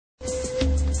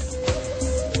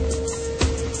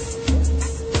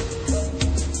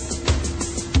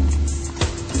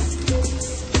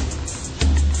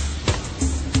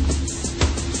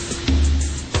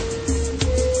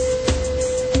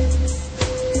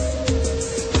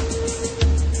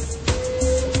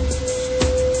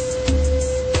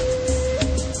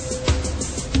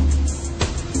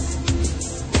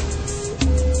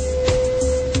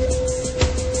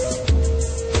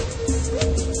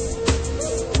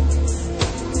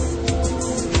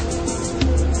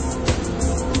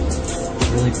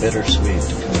really bittersweet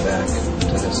to come back to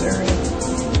this area.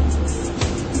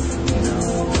 You know,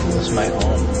 it was my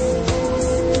home.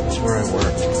 It's where I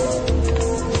worked,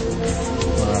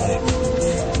 where I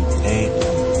ate,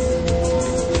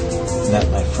 met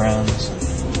my friends.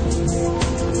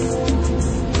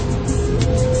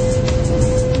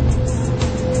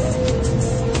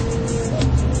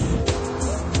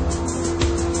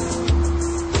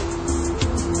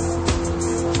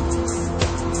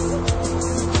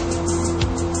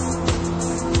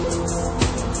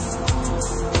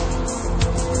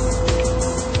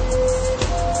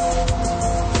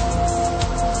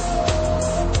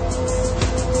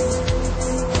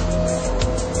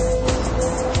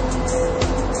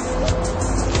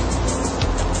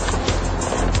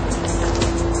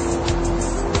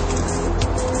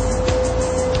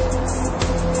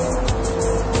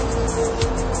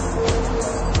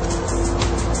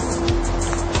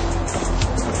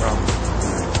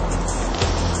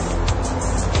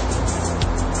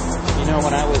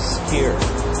 When I was here in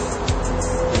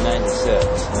 '96,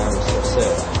 and I was so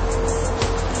sick,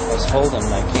 I was holding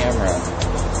my camera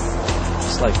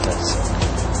just like this.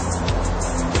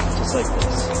 Just like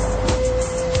this.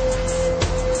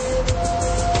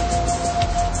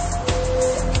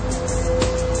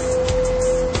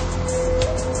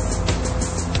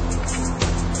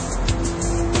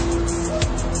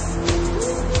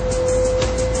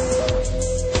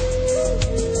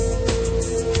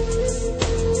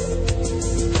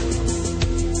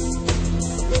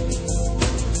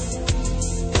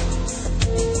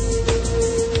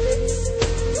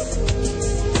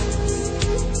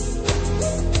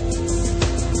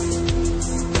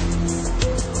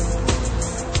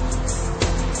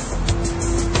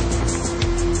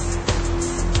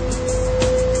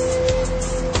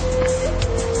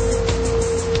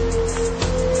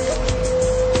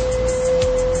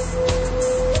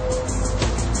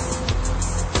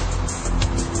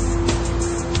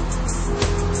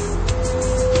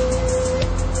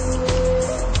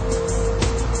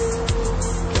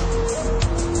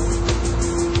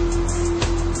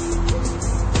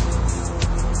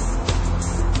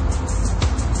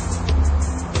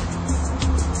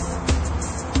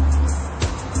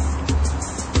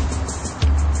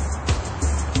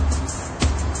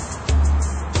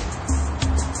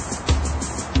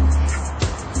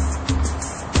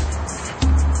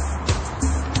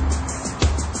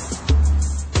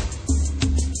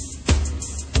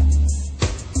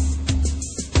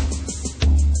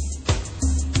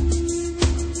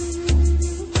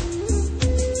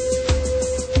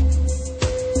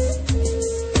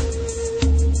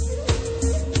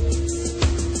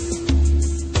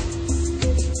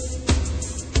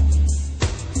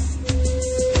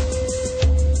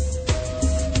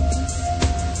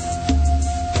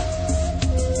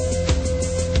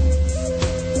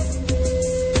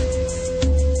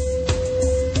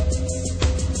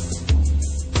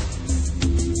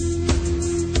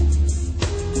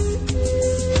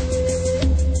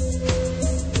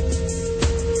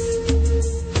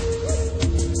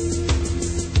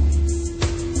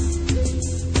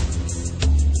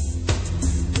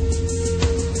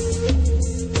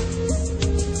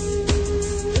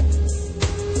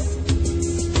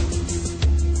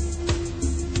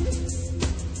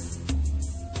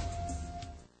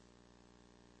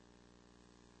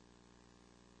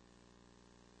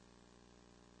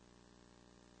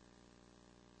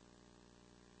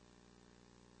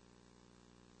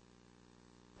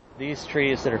 These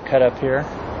trees that are cut up here,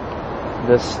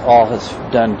 this all has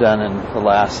done in the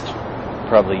last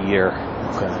probably year.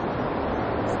 Okay.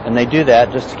 And they do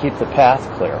that just to keep the path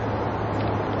clear.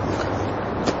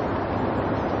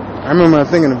 I remember I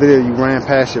think in the video you ran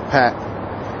past your pack.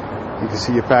 You can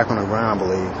see your pack on the ground, I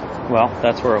believe. Well,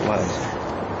 that's where it was.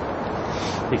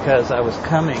 Because I was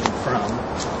coming from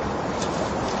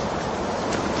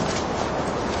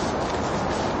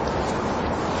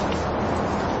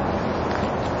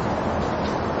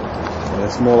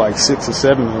It's more like 6 or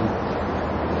 7 of them.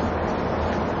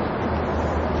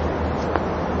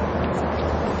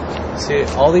 See,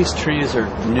 all these trees are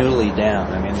newly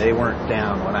down. I mean, they weren't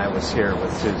down when I was here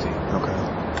with Susie. Okay.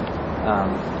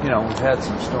 You know, we've had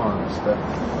some storms, but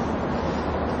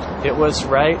it was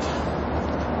right.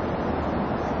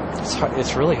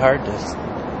 It's really hard to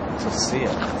see it.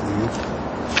 Mm-hmm.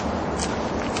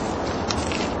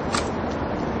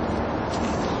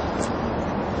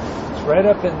 Right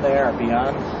up in there,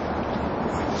 beyond,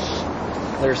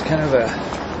 there's kind of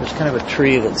a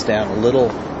tree that's down, a little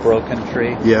broken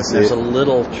tree. Yes, there's a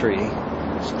little tree.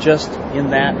 It's just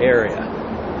in that area,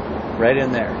 right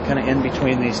in there, kind of in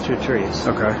between these two trees.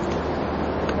 Okay.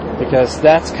 Because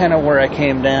that's kind of where I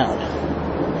came down.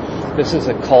 This is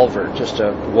a culvert, just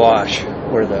a wash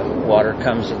where the water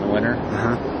comes in the winter.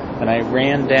 And I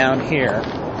ran down here,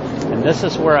 and this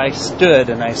is where I stood,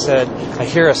 and I said, I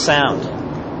hear a sound.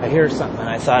 I hear something, and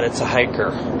I thought it's a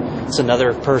hiker. It's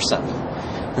another person.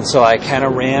 And so I kind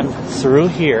of ran through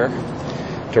here,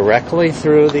 directly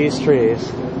through these trees,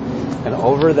 and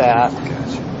over that.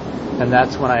 And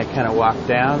that's when I kind of walked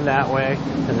down that way,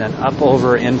 and then up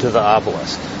over into the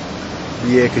obelisk.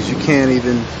 Yeah, because you can't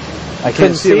even... I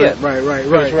couldn't see it. Right. It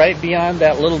was right beyond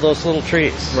that those little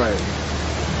trees. Right.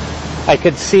 I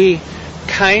could see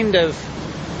kind of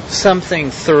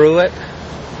something through it,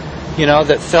 you know,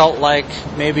 that felt like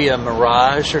maybe a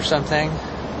mirage or something.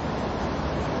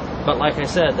 But like I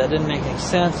said, that didn't make any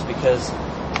sense because,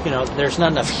 you know, there's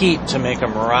not enough heat to make a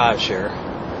mirage here.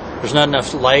 There's not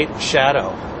enough light and shadow.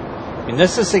 I mean,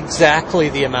 this is exactly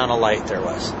the amount of light there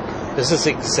was. This is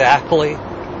exactly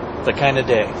the kind of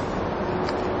day.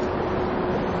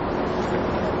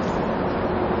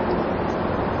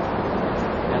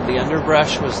 And the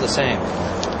underbrush was the same.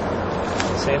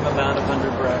 Same amount of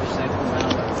underbrush, same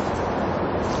amount of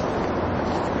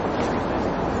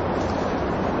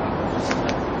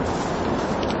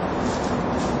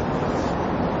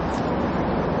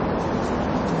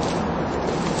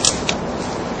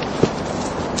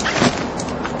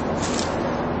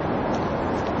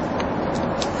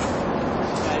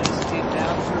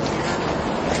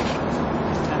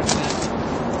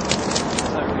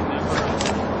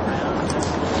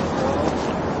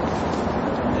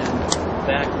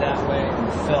back that way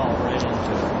and fell right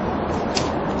into it.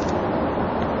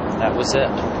 That was it.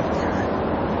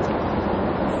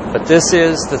 But this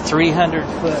is the 300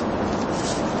 foot,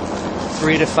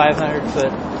 300 to 500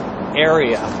 foot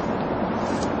area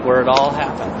where it all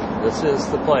happened. This is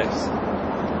the place.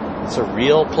 It's a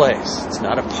real place. It's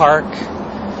not a park,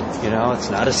 you know, it's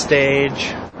not a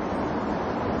stage.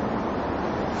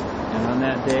 And on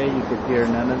that day you could hear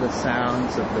none of the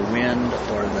sounds of the wind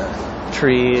or the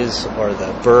trees or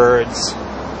the birds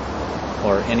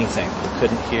or anything. You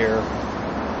couldn't hear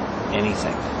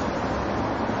anything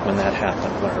when that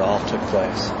happened, when it all took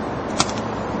place.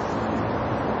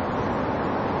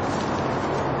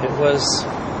 It was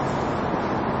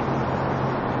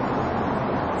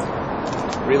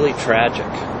really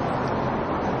tragic,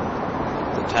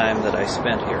 the time that I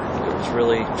spent here. It was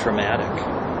really traumatic.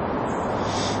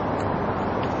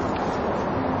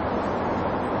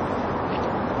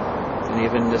 And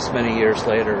even this many years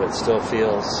later, it still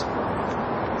feels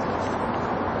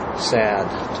sad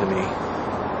to me.